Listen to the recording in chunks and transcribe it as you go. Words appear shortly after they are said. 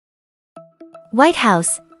White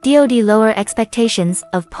House, DoD lower expectations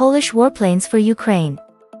of Polish warplanes for Ukraine.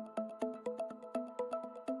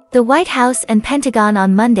 The White House and Pentagon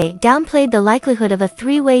on Monday downplayed the likelihood of a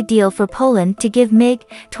three-way deal for Poland to give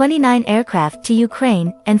MiG-29 aircraft to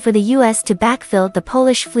Ukraine and for the U.S. to backfill the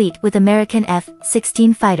Polish fleet with American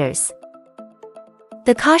F-16 fighters.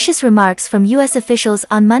 The cautious remarks from U.S. officials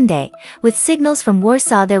on Monday, with signals from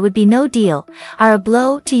Warsaw there would be no deal, are a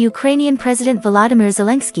blow to Ukrainian President Volodymyr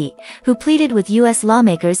Zelensky, who pleaded with U.S.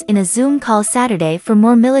 lawmakers in a Zoom call Saturday for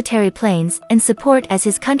more military planes and support as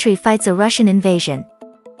his country fights a Russian invasion.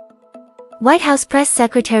 White House Press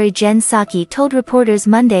Secretary Jen Psaki told reporters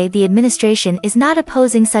Monday the administration is not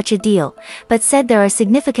opposing such a deal, but said there are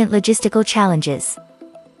significant logistical challenges.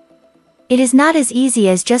 It is not as easy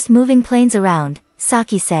as just moving planes around,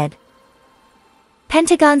 Psaki said.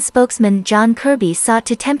 Pentagon spokesman John Kirby sought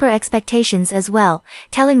to temper expectations as well,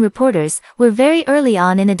 telling reporters, "We're very early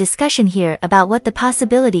on in a discussion here about what the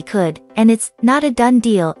possibility could, and it's not a done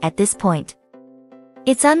deal at this point.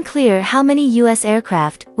 It's unclear how many U.S.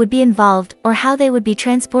 aircraft would be involved or how they would be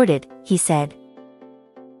transported," he said.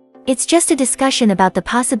 "It's just a discussion about the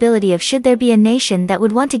possibility of should there be a nation that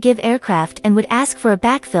would want to give aircraft and would ask for a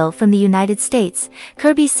backfill from the United States,"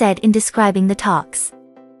 Kirby said in describing the talks.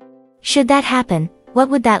 "Should that happen, what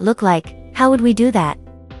would that look like? How would we do that?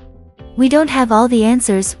 We don't have all the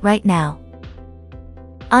answers right now."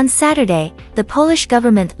 On Saturday, the Polish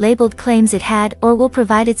government labeled claims it had or will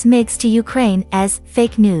provide its MiGs to Ukraine as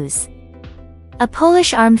fake news. A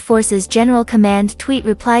Polish Armed Forces General Command tweet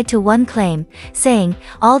replied to one claim, saying,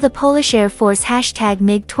 "All the Polish Air Force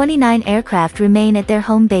 #MiG-29 aircraft remain at their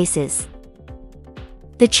home bases."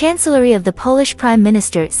 The Chancellery of the Polish Prime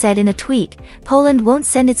Minister said in a tweet, Poland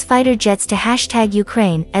won't send its fighter jets to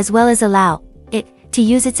 #Ukraine as well as allow it to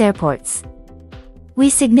use its airports. "We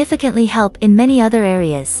significantly help in many other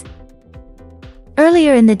areas."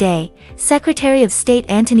 Earlier in the day, Secretary of State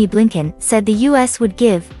Antony Blinken said the U.S. would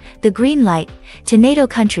give the green light to NATO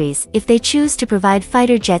countries if they choose to provide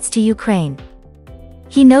fighter jets to Ukraine.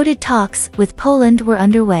 He noted talks with Poland were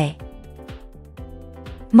underway.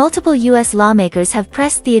 Multiple U.S. lawmakers have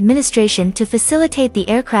pressed the administration to facilitate the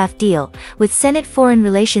aircraft deal, with Senate Foreign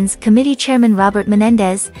Relations Committee Chairman Robert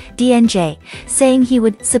Menendez, DNJ, saying he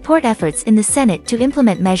would support efforts in the Senate to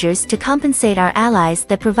implement measures to compensate our allies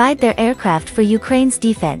that provide their aircraft for Ukraine's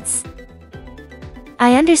defense.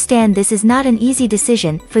 "I understand this is not an easy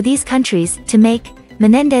decision for these countries to make,"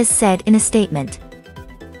 Menendez said in a statement.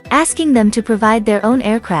 Asking them to provide their own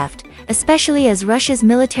aircraft, especially as Russia's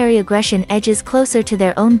military aggression edges closer to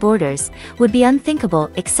their own borders, would be unthinkable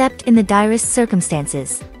except in the direst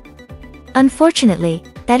circumstances. Unfortunately,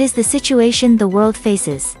 that is the situation the world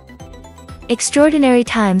faces. Extraordinary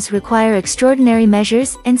times require extraordinary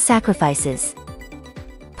measures and sacrifices.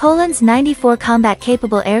 Poland's 94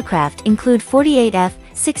 combat-capable aircraft include 48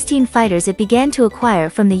 F-16 fighters it began to acquire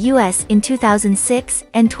from the U.S. in 2006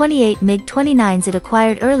 and 28 MiG-29s it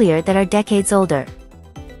acquired earlier that are decades older.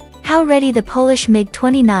 How ready the Polish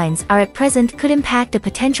MiG-29s are at present could impact a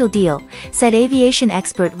potential deal, said aviation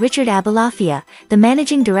expert Richard Abalafia, the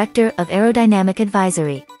managing director of Aerodynamic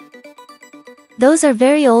Advisory. "Those are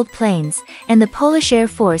very old planes, and the Polish Air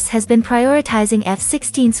Force has been prioritizing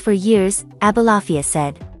F-16s for years," Abalafia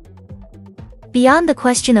said. Beyond the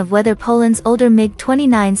question of whether Poland's older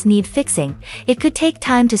MiG-29s need fixing, it could take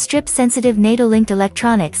time to strip sensitive NATO-linked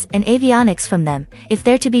electronics and avionics from them, if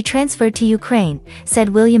they're to be transferred to Ukraine, said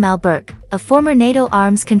William Alberk, a former NATO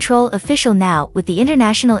arms control official now with the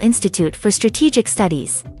International Institute for Strategic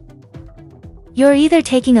Studies. "You're either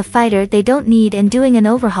taking a fighter they don't need and doing an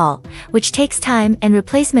overhaul, which takes time and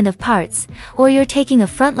replacement of parts, or you're taking a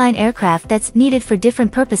frontline aircraft that's needed for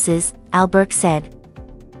different purposes," Alberk said.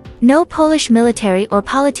 "No Polish military or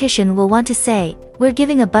politician will want to say, 'We're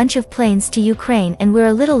giving a bunch of planes to Ukraine and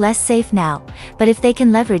we're a little less safe now,' but if they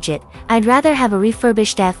can leverage it, I'd rather have a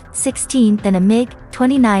refurbished F-16 than a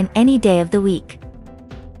MiG-29 any day of the week."